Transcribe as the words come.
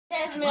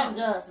smell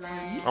dust,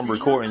 man. I'm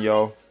recording,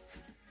 y'all.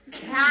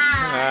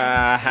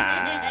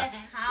 Hi.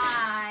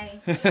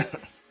 Hi.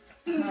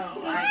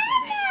 Oh, I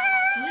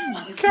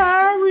get it.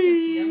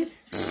 Kyrie.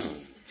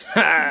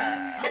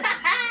 That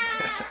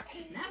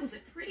was a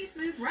pretty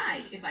smooth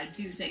ride, if I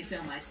do say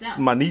so myself.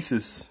 My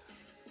nieces.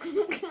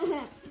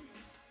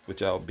 With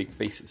y'all big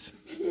faces.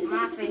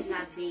 My face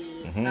not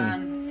big.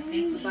 Thank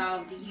you,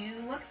 Bob. You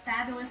look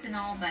fabulous and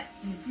all, but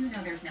you do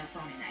know there's no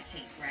phone in that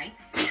case, right?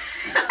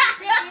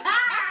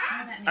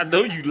 I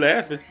know you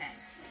laughing.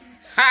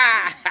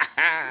 Ha ha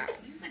ha!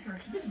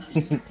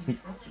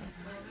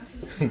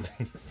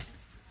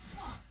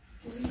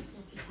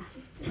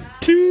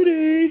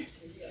 Today.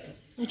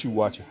 What you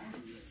watching?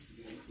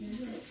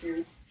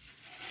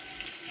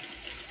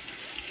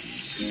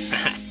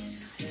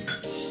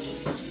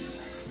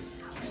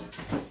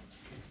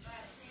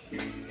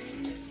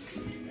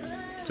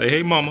 Say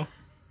hey, mama.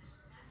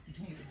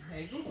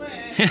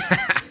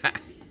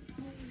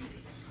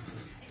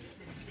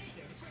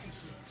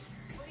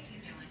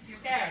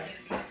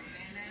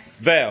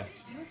 Val,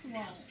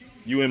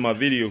 you in my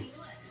video.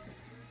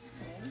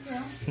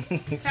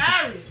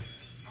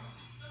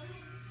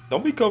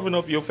 Don't be covering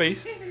up your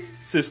face,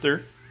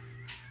 sister.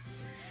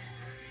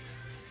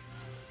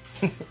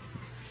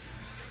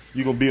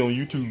 You gonna be on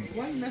YouTube.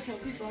 Why you messing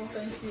with people on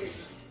Thanksgiving?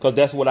 Cause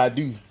that's what I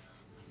do. You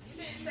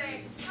didn't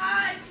say,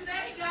 hi,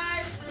 today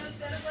guys, we're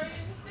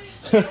celebrating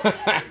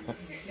the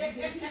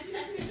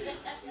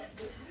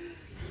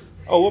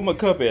Oh, where my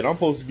cup at? I'm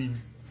supposed to be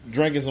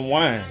drinking some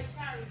wine.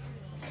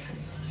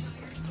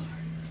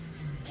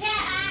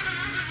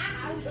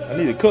 I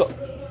need a cup.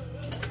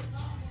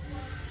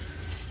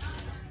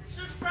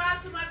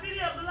 Subscribe to my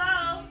video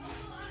below.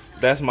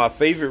 That's my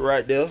favorite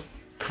right there.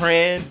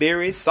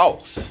 Cranberry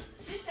sauce.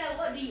 She said,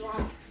 what do you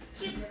want?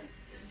 Chicken.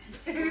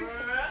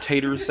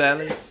 Tater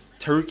salad.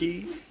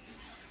 Turkey.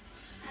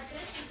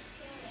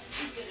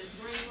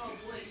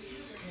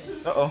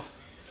 Uh-oh.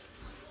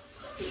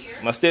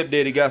 My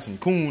stepdaddy got some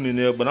coon in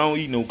there, but I don't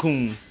eat no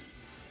coon.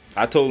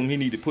 I told him he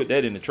need to put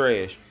that in the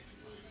trash.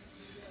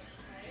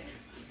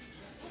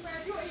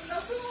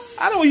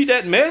 I don't eat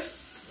that mess.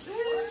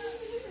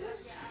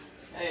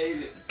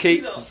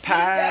 Cakes and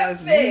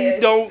pies, we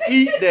don't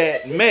eat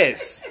that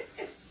mess.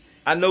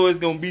 I know it's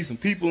going to be some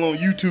people on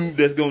YouTube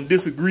that's going to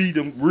disagree,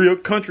 them real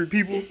country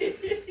people.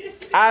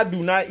 I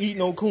do not eat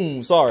no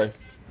coon, sorry.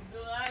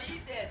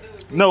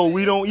 No,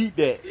 we don't eat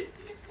that.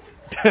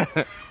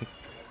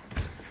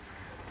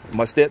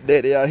 My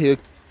stepdaddy out here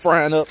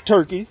frying up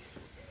turkey.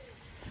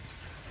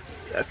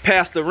 That's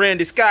Pastor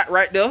Randy Scott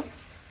right there.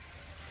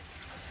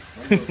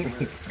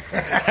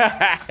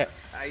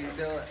 How you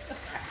doing?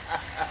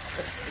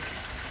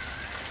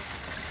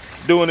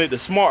 Doing it the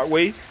smart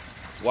way,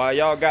 while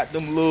y'all got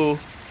them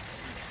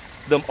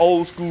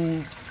old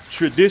school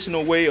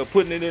traditional way of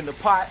putting it in the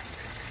pot.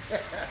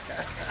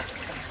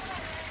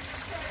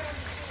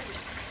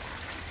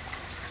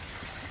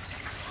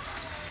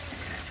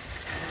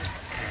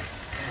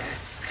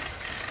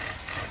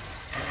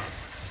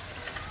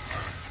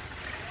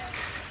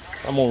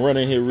 I'm gonna run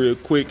in here real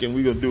quick and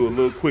we're gonna do a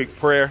little quick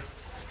prayer.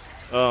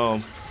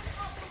 I'm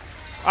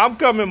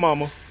coming,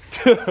 mama.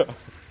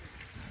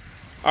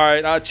 All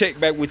right, I'll check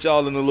back with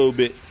y'all in a little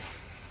bit.